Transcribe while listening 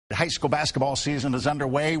high school basketball season is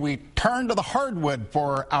underway. We turn to the hardwood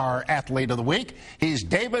for our athlete of the week. He's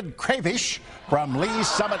David Kravish from Lee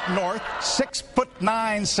Summit North,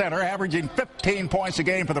 6'9" center, averaging 15 points a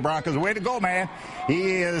game for the Broncos. Way to go, man.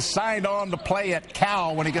 He is signed on to play at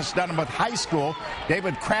Cal when he gets done with high school.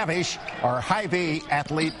 David Kravish, our Hy-Vee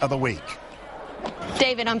athlete of the week.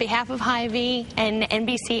 David, on behalf of Hy-Vee and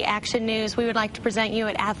NBC Action News, we would like to present you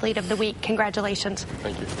at Athlete of the Week. Congratulations.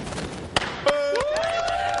 Thank you.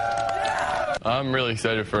 I'm really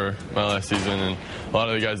excited for my last season, and a lot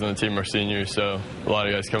of the guys on the team are seniors, so a lot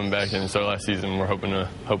of guys coming back, and it's our last season. We're hoping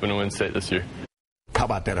to win state this year. How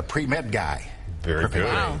about that? A pre-med guy. Very good.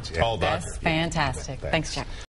 Wow. Tall doctor. That's fantastic. Thanks, Jack.